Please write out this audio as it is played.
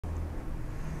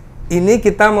Ini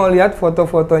kita mau lihat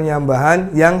foto-fotonya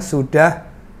Mbahan yang sudah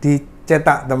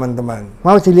dicetak, teman-teman.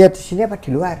 Mau dilihat di sini apa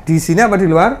di luar? Di sini apa di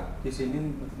luar?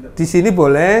 Di sini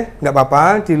boleh, nggak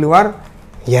apa-apa. Di luar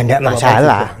ya nggak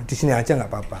masalah. Di sini aja nggak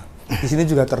apa-apa. Di sini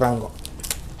juga terang kok.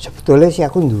 Sebetulnya sih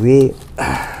aku duwe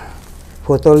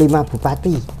foto 5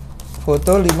 bupati.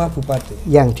 Foto 5 bupati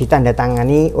yang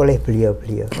ditandatangani oleh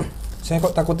beliau-beliau. Saya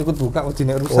kok takut ikut buka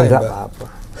ujian rusak. Oh, enggak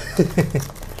apa-apa.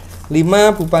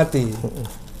 5 bupati.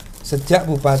 Sejak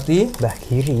bupati Mbah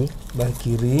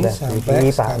Giri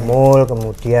sampai Pak Mul,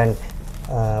 kemudian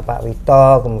Pak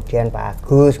Wito, kemudian Pak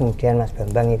Agus, kemudian Mas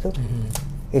Bambang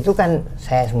itu kan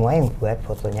saya semua yang buat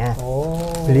fotonya.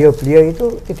 Beliau-beliau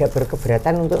itu tidak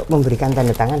berkeberatan untuk memberikan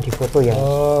tanda tangan di foto yang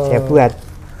saya buat.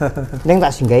 Neng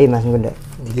tak singgahi Mas Ngunda.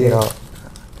 Yeah.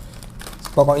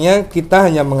 Pokoknya kita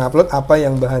hanya mengupload apa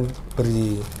yang Bahan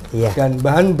beri. Iya. Dan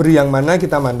Bahan beri yang mana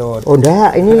kita manut. Oh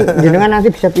enggak, ini jenengan nanti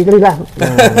bisa pilih lah.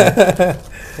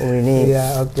 Oh ini.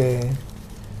 Iya, oke.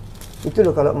 Itu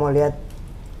loh kalau mau lihat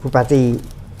Bupati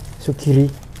Sugiri.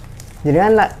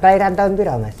 Jenengan kelahiran tahun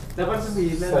pira, Mas?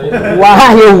 89.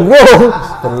 Wah, yo.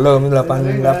 Belum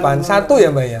 881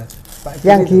 ya, Mbak ya? Pak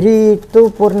Yang Giri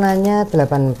itu purnanya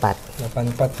 84.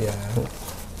 84 ya.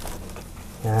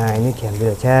 Nah, ini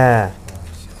diambil aja.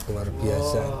 Luar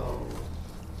biasa.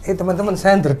 Teman-teman,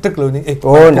 saya dredeg loh ini.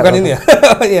 Bukan ini ya?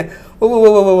 Iya. Coba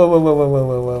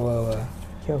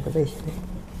tuh sini.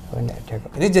 Oh, enggak ada kok.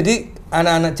 Ini jadi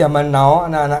anak-anak zaman now,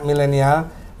 anak-anak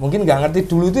milenial mungkin nggak ngerti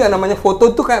dulu itu yang namanya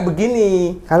foto tuh kayak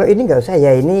begini. Kalau ini nggak usah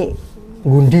ya, ini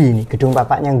Gundi, ini gedung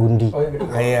bapaknya Gundi. Oh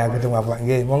iya, gedung bapak.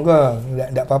 Nggih, monggo.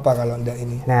 Enggak apa-apa kalau enggak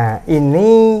ini. Nah,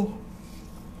 ini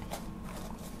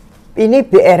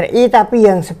BRI tapi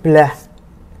yang sebelah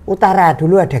utara,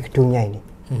 dulu ada gedungnya ini.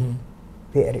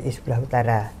 BRI sebelah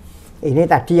utara. Ini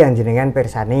tadi yang jenengan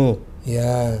persani.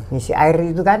 Iya. Ngisi air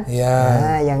itu kan? Iya.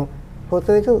 Nah, yang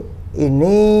foto itu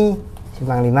ini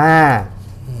Simpang 5.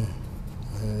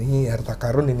 Ini harta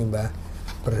karun ini, Mbah.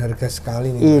 Berharga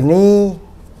sekali nih. Ini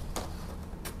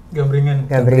Gambringan.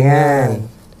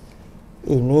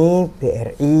 Ini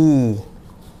BRI.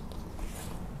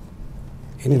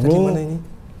 Ini tadi mana ini?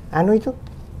 Anu itu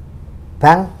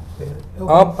Bang.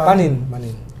 Panin.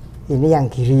 Ini yang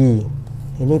Giri.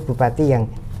 Ini bupati yang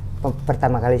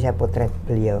pertama kali saya potret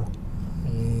beliau.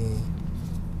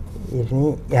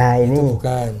 Ini ya ini. Itu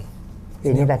bukan.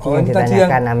 Ini tadi yang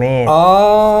ditanyakan Amin.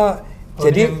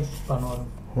 Jadi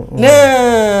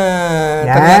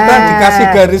ternyata dikasih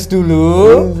garis dulu,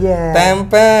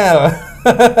 tempel.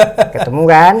 Ketemu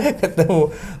kan?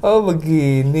 Ketemu. Oh,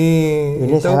 begini.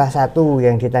 Ini salah satu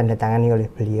yang ditandatangani oleh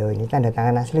beliau. Ini tanda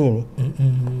tangan asli ini.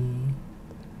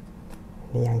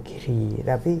 Ini yang Giri,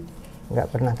 tapi nggak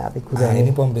pernah tak figuran.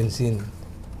 Ini pom bensin.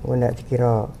 Oh, nggak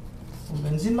dikira. Pom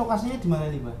bensin lokasinya di mana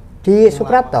nih, Mbak? Di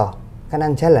Suprapto,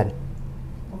 kanan jalan.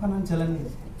 Oh, kanan jalan ini.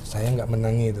 Saya nggak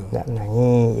menangi itu. Nggak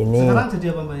menangi ini. Sekarang jadi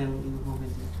apa, Mbak, yang pom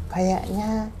bensin?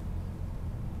 Kayaknya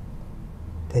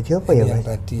jadi apa ya, yang Mas?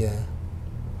 tadi ya.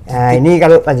 Nah, ini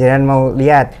kalau panjenengan mau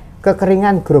lihat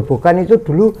kekeringan Gerobokan itu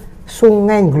dulu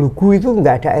Sungai Glugu itu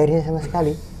nggak ada airnya sama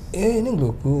sekali. Ini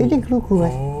Glugu. Ini Glugu,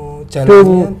 Mas. Oh,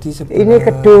 jalannya di sebelah. Ini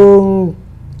gedung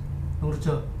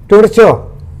Durjo.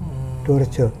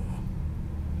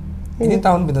 Ini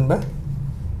tahun pinten, Mbak?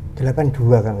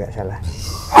 82 kalau nggak salah.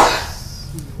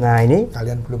 Nah, ini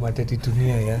Kalian belum ada di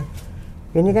dunia ya.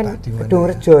 ini kan gedung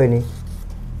Rejo ini.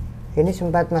 Ini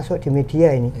sempat masuk di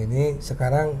media ini. Ini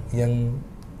sekarang yang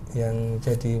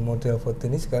jadi model foto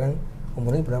ini sekarang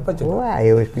umurnya berapa coba? Wah,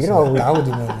 ya wis piro. Tahu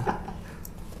di mana.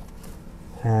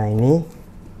 Nah, ini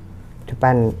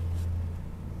depan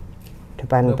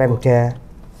Pemda.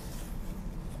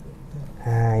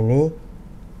 Nah,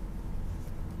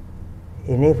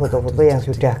 ini foto-foto yang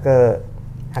sudah ke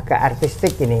agak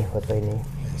artistik ini foto ini.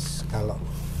 Yes, kalau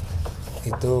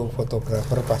itu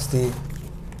fotografer pasti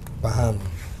paham.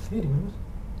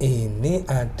 Ini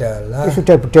adalah Ini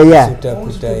sudah budaya.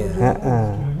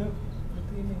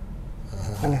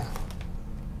 Mana?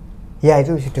 Ya,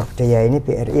 itu sudah budaya. Ini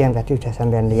BRI yang tadi sudah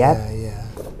sampean lihat. Ya.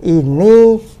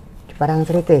 Ini di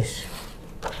Parangtritis.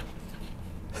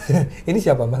 Ini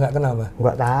siapa, Mbak? Nggak kenal, Mbak?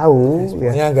 Nggak tahu.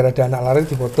 Pokoknya agar ada anak lari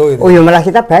di foto itu. Oh ya, malah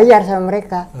kita bayar sama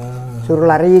mereka. Suruh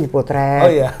lari dipotret.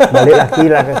 Oh iya. Balik lagi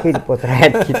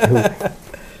dipotret gitu.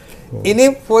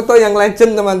 Ini foto yang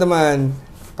legend, teman-teman.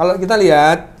 Kalau kita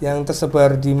lihat yang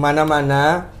tersebar di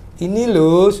mana-mana, ini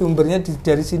loh sumbernya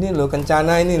dari sini loh,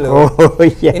 Kencana ini loh. Oh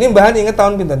iya. Ini Mbah inget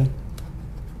tahun pinten?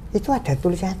 Itu ada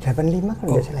tulisannya 85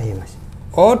 kalau nggak salah ya, Mas.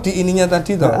 Oh, di ininya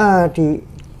tadi toh?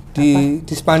 Di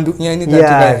spanduknya ini tadi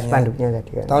iya, kayaknya. spanduknya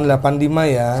tadi kan. Tahun 85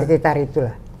 ya. Sekitar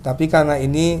itulah. Tapi karena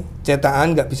ini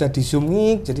cetakan nggak bisa di zoom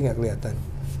jadi nggak kelihatan.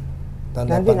 Tahun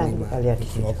Nanti 85. kita lihat di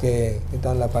situ. Oke, ini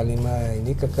tahun 85.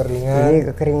 Ini kekeringan. Ini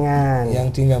kekeringan. Yang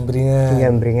di Gambringan. Di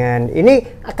Gambringan. Ini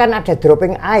akan ada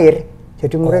dropping air.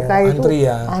 Jadi mereka itu antri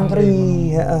ya? antri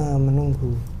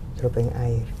menunggu dropping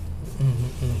air.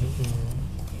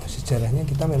 Sejarahnya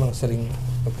kita memang sering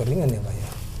kekeringan ya Pak ya.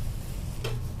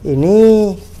 Ini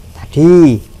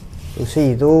tadi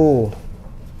Lucy itu.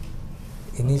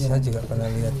 Ini saya juga pernah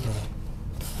lihat nih.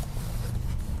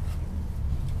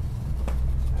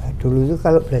 Nah, dulu itu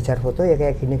kalau belajar foto ya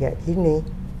kayak gini.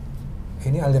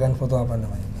 Ini aliran foto apa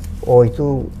namanya? Oh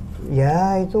itu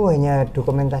ya itu hanya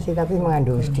dokumentasi tapi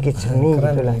mengandung sedikit seni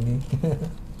gitu lah. Ini.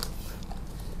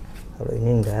 Kalau ini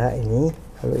enggak, ini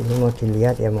kalau ini mau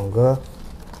dilihat ya monggo.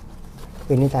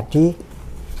 Ini tadi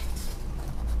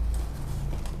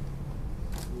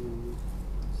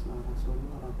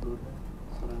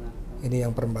Ini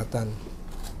yang perempatan.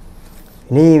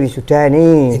 ini wisuda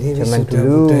ini zaman wisuda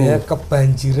dulu. budaya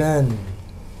kebanjiran.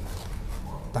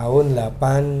 Tahun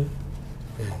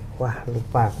 8 Wah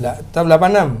lupa. tahun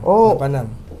 86. Oh.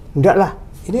 86. Enggak lah.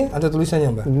 Ini ada tulisannya,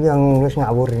 Mbak? Ini yang nulis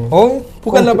ngawur ini. Oh,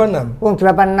 bukan 86. Oh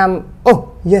 86. Oh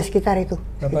iya sekitar itu.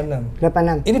 86.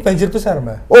 86. Ini banjir besar,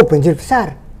 Mbak? Oh banjir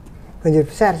besar. Banjir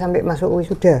besar sampai masuk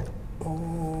wisuda.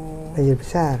 Oh. Banjir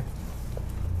besar.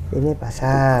 Ini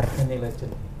pasar. Ini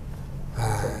legend.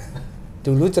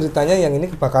 Dulu ceritanya yang ini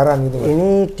kebakaran gitu, Mbak.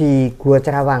 Ini di Gua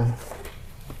Cerawang.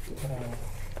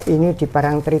 Ini di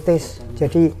Parangtritis.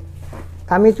 Jadi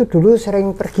kami itu dulu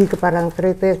sering pergi ke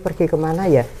Parangtritis, pergi kemana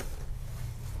ya?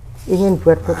 Ingin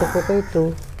buat foto-foto itu.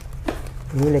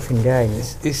 Ini legenda ini.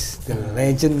 This is the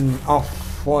legend of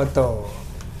foto.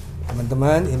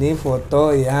 Teman-teman, ini foto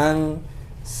yang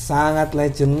sangat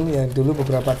legend yang dulu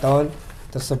beberapa tahun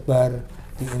tersebar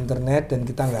di internet dan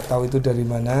kita nggak tahu itu dari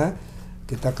mana.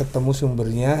 Kita ketemu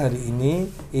sumbernya hari ini.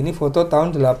 Ini foto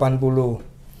tahun 80.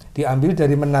 Diambil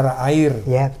dari menara air.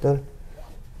 Ya betul.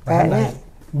 Kayaknya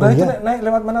Mbah itu naik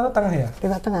lewat mana tuh, tengah ya?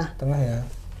 Lewat tengah. Tengah ya.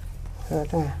 Lewat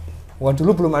tengah. Wah,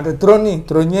 dulu belum ada drone nih.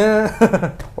 Drone-nya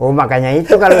Oh makanya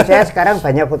itu kalau saya sekarang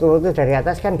banyak foto-foto dari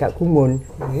atas kan nggak gumun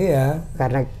iya.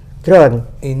 karena drone.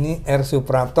 Ini Air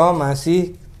Suprapto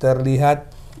masih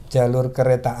terlihat jalur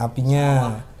kereta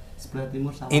apinya. Sebelah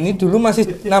timur sama. Ini dulu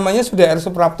masih namanya sudah Air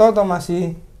Suprapto atau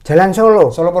masih Jalan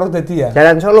Solo. Solo Purwodadi ya?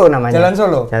 Jalan Solo namanya. Jalan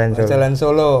Solo. Jalan Solo. Jalan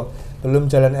Solo. Belum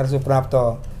Jalan Air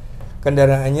Suprapto.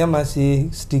 Kendaraannya masih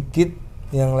sedikit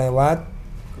yang lewat.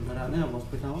 Kendaraannya apa?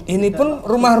 Sepeda motor? Ini pun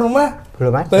rumah-rumah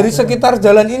Belum ada. dari sekitar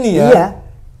jalan ini ya. Iya.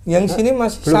 Yang sini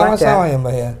masih Belum sawah-sawah ada. ya,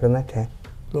 Mbak ya? Belum ada.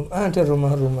 Belum ada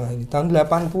rumah-rumah ini tahun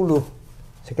 80.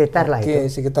 Sekitar lah Oke,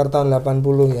 itu. sekitar tahun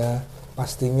 80 ya.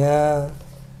 Pastinya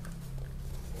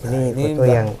Ini ini foto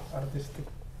Mbah. yang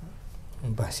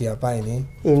Mbah siapa ini?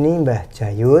 ini Mbah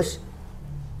Jayus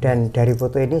dan dari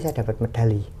foto ini saya dapat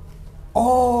medali.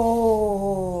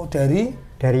 Oh, dari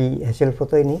Dari hasil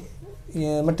foto ini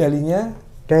ya, medalinya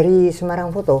dari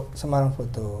Semarang Foto. Semarang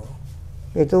Foto.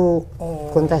 Itu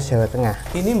kontes Jawa Tengah.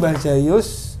 Ini Mbah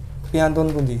Jayus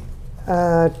piantun pundi?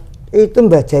 Itu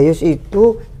Mbah Jayus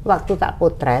itu waktu tak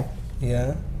potret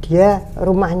Ya. dia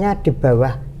rumahnya di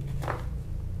bawah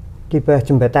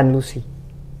jembatan Lucy.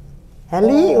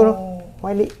 Heli,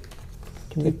 Wali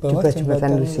di bawah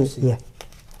jembatan Lucy. Iya.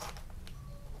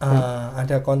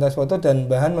 Ada kontes foto dan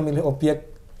bahan memilih objek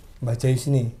Mbah Jayus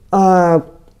ini.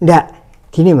 Enggak,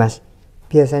 gini Mas.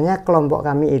 Biasanya kelompok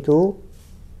kami itu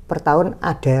per tahun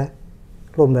ada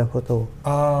lomba foto.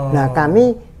 Nah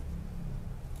kami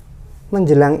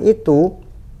menjelang itu,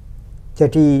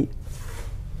 jadi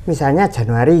misalnya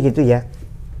Januari gitu ya,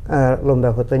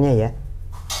 lomba fotonya ya.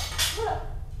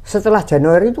 Setelah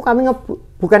Januari itu kami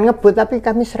bukan ngebut tapi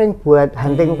kami sering buat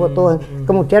hunting foto.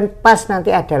 Kemudian pas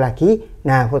nanti ada lagi,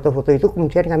 nah foto-foto itu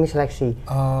kemudian kami seleksi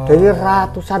dari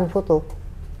ratusan foto,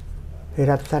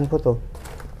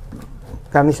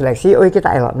 kami seleksi. Oh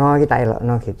kita elokno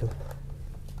gitu.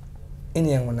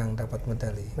 Ini yang menang dapat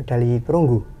Medali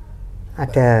perunggu.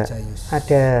 Ada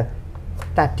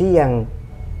tadi yang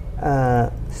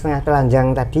setengah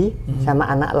telanjang tadi sama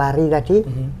anak lari tadi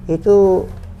itu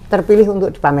terpilih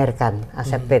untuk dipamerkan,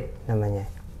 accepted namanya.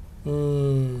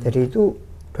 Jadi itu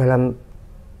dalam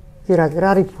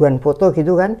kira-kira ribuan foto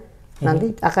gitu kan,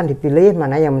 nanti akan dipilih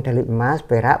mana yang medali emas,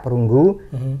 perak, perunggu,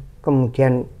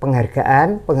 kemudian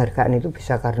penghargaan itu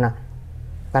bisa karena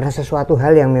sesuatu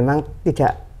hal yang memang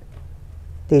tidak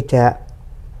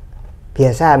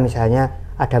biasa, misalnya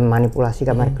ada manipulasi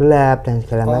kamar gelap dan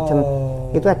segala macam,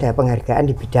 itu ada penghargaan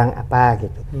di bidang apa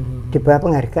gitu. Di bawah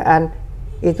penghargaan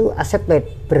itu accepted,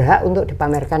 berhak untuk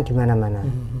dipamerkan di mana-mana.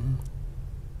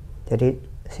 Jadi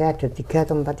saya ada 3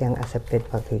 atau 4 yang accepted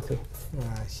waktu itu.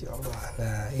 Masya Allah.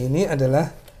 Nah, ini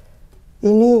adalah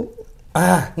Ini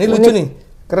ini lucu nih,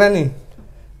 keren nih.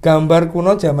 Gambar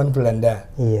kuno zaman Belanda.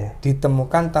 iya.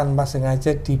 Ditemukan tanpa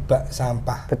sengaja di bak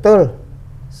sampah. Betul.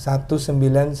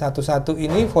 1911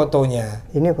 ini fotonya.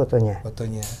 Ini fotonya.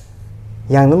 Fotonya.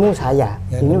 Yang nemu saya.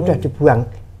 Yang Ini nemu. udah dibuang.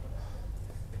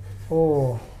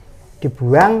 Oh.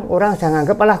 Dibuang, orang jangan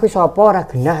anggap lah kuwi sapa ora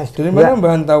genah. Dari mana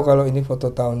Mbah tahu kalau ini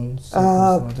foto tahun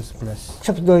 1911?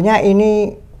 Sebetulnya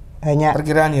ini hanya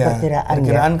Perkiraan ya.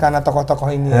 Perkiraan Karena tokoh-tokoh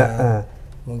ini ya. Heeh.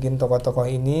 Mungkin tokoh-tokoh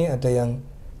ini ada yang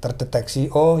terdeteksi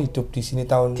hidup di sini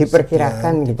tahun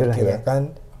Diperkirakan sekian, gitu lah ya. diperkirakan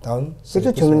tahun Itu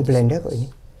zaman 1911. Belanda kok ini.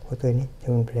 Foto ini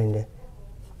zaman Belanda.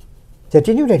 Jadi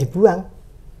ini udah dibuang.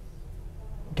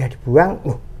 Udah dibuang.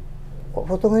 Loh, kok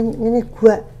fotonya ini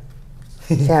gua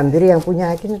saya hampir yang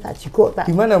punya ini tak jiko tak.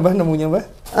 Di mana Mbah nemunya Mbah?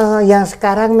 Yang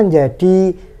sekarang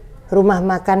menjadi rumah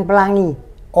makan Pelangi.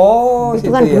 Oh, Itu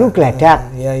situ kan dulu Geladak.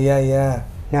 Iya, iya, iya.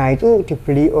 Nah itu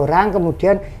dibeli orang,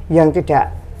 kemudian yang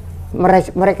tidak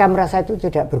mereka merasa itu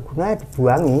tidak berguna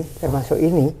dibuangi, termasuk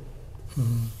ini.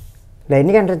 Nah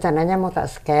ini kan rencananya mau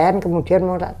tak scan, kemudian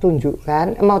mau tak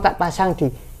tunjukkan, mau tak pasang di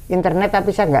internet,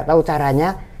 tapi saya nggak tahu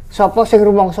caranya. Sopo sing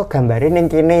rumangsa gambare ning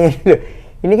kene.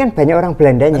 Ini kan banyak orang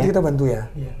Belandanya. Nanti kita bantu ya.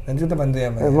 Nanti kita bantu ya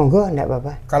Mbak. Monggo, enggak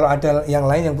apa-apa. Kalau ada yang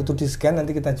lain yang butuh di scan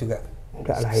nanti kita juga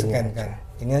Enggak lah, ini scan aja. kan.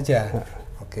 Ini aja.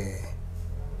 Oke.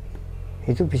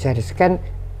 Itu bisa di scan.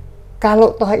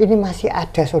 Kalau toh ini masih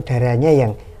ada saudaranya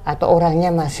yang atau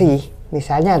orangnya masih,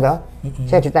 misalnya toh,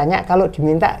 saya ditanya kalau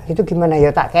diminta itu gimana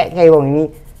ya tak kayak wong ini,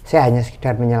 saya hanya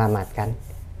sekedar menyelamatkan.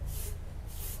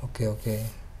 Oke, oke.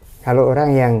 Kalau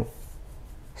orang yang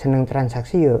seneng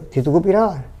transaksi yo dituku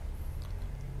piro?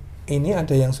 Ini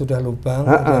ada yang sudah lubang,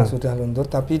 ada yang sudah luntur,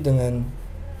 tapi dengan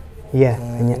Iya,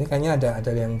 ini kayaknya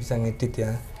ada yang bisa ngedit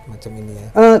ya, macam ini ya.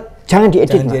 Jangan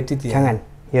diedit, Jangan Mak. diedit ya. Jangan.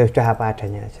 Ya sudah apa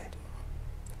adanya aja.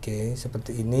 Oke,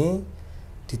 seperti ini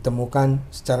ditemukan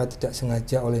secara tidak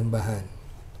sengaja oleh Mbahan.